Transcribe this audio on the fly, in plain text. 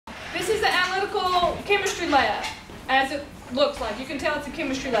This is the Analytical Chemistry Lab, as it looks like. You can tell it's a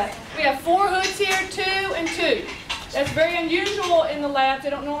chemistry lab. We have 4 hoods here, 2 and 2. That's very unusual in the labs. They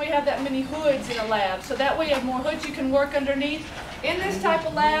don't normally have that many hoods in a lab. So that way you have more hoods you can work underneath. In this type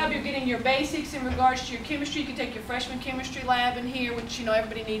of lab, you're getting your basics in regards to your chemistry. You can take your freshman chemistry lab in here, which you know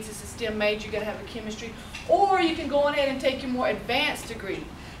everybody needs as a STEM major. You've got to have a chemistry. Or you can go on ahead and take your more advanced degree.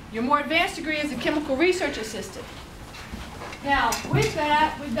 Your more advanced degree is a chemical research assistant. Now, with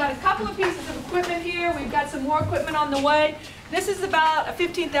that, we've got a couple of pieces of equipment here. We've got some more equipment on the way. This is about a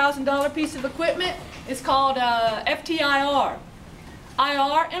 $15,000 piece of equipment. It's called FTIR.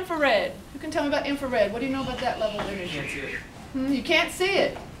 IR, infrared. Who can tell me about infrared? What do you know about that level of energy? You can't see it. You can't see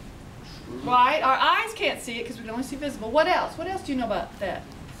it. Right? Our eyes can't see it because we can only see visible. What else? What else do you know about that?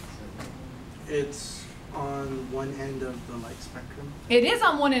 It's on one end of the light spectrum. It is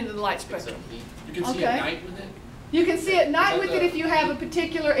on one end of the light spectrum. You can see at night with it? You can see at night with it if you have a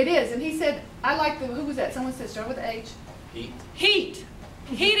particular, it is. And he said, I like the, who was that? Someone said, start with H. Heat. Heat.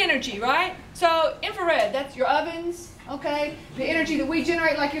 Heat energy, right? So infrared, that's your ovens, okay? The energy that we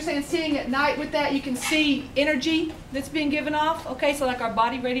generate, like you're saying, seeing at night with that, you can see energy that's being given off, okay? So like our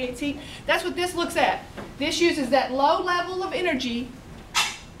body radiates heat. That's what this looks at. This uses that low level of energy,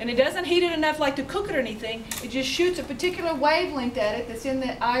 and it doesn't heat it enough like to cook it or anything. It just shoots a particular wavelength at it that's in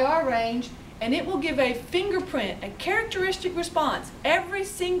the IR range, and it will give a fingerprint, a characteristic response. Every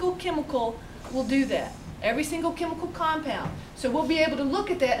single chemical will do that. Every single chemical compound. So we'll be able to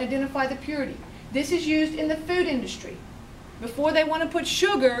look at that and identify the purity. This is used in the food industry. Before they want to put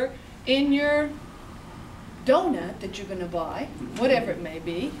sugar in your donut that you're going to buy, whatever it may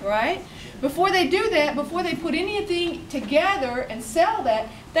be, right? Before they do that, before they put anything together and sell that,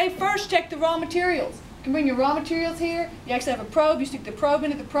 they first check the raw materials. You can bring your raw materials here. You actually have a probe. You stick the probe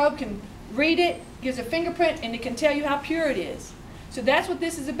in it. The probe can read it, gives a fingerprint, and it can tell you how pure it is. So that's what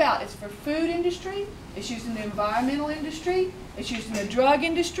this is about. It's for food industry. It's used in the environmental industry. It's used in the drug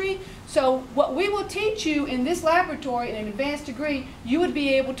industry. So what we will teach you in this laboratory in an advanced degree, you would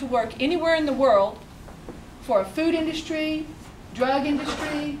be able to work anywhere in the world for a food industry, drug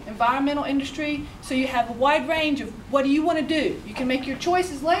industry, environmental industry. So you have a wide range of what do you want to do. You can make your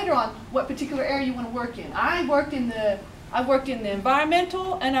choices later on what particular area you want to work in. I've worked in the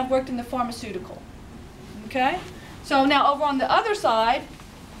environmental and I've worked in the pharmaceutical. Okay? So now over on the other side,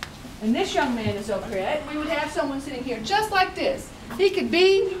 and this young man is over here, we would have someone sitting here just like this. He could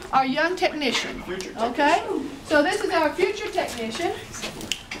be our young technician. Okay? So this is our future technician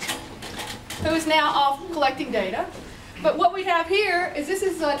who is now off collecting data. But what we have here is this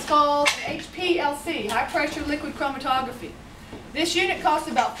is what's called HPLC, high pressure liquid chromatography. This unit costs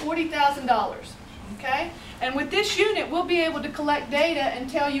about $40,000. Okay? And with this unit, we'll be able to collect data and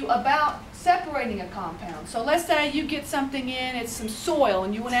tell you about separating a compound. So let's say you get something in, it's some soil,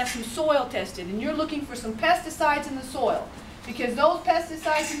 and you want to have some soil tested, and you're looking for some pesticides in the soil, because those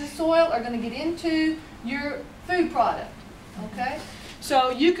pesticides in the soil are going to get into your food product. Okay?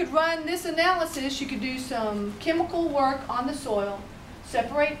 So you could run this analysis, you could do some chemical work on the soil,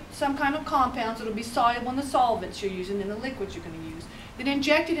 separate some kind of compounds, it'll be soluble in the solvents you're using and the liquids you're going to use, then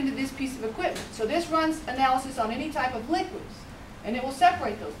inject it into this piece of equipment. So this runs analysis on any type of liquids, and it will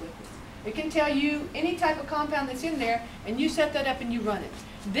separate those liquids. It can tell you any type of compound that's in there, and you set that up and you run it.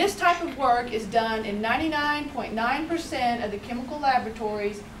 This type of work is done in 99.9% of the chemical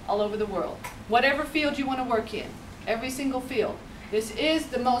laboratories all over the world. Whatever field you want to work in, every single field. This is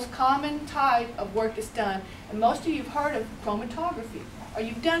the most common type of work that's done, and most of you have heard of chromatography, or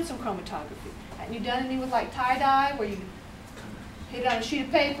you've done some chromatography. Haven't you done any with like tie-dye, where you hit it on a sheet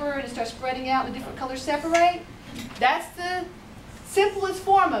of paper and it starts spreading out and the different colors separate? That's the simplest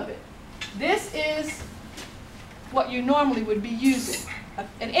form of it. This is what you normally would be using,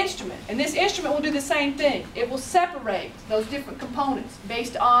 an instrument. And this instrument will do the same thing. It will separate those different components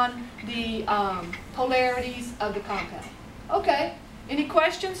based on the polarities of the compound. Okay, any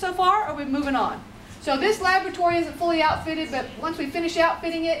questions so far, or are we moving on? So this laboratory isn't fully outfitted, but once we finish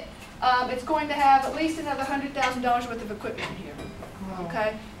outfitting it, it's going to have at least another $100,000 worth of equipment in here.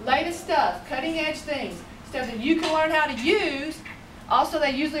 Okay, latest stuff, cutting edge things, stuff that you can learn how to use. Also,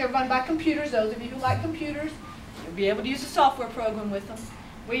 they usually are run by computers. Those of you who like computers, you'll be able to use a software program with them.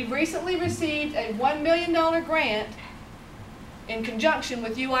 We've recently received a $1 million grant in conjunction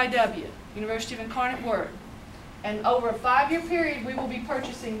with UIW, University of Incarnate Word. And over a 5-year period, we will be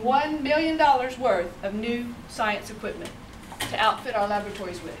purchasing $1 million worth of new science equipment to outfit our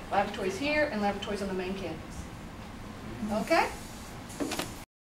laboratories with. Laboratories here and laboratories on the main campus. Okay?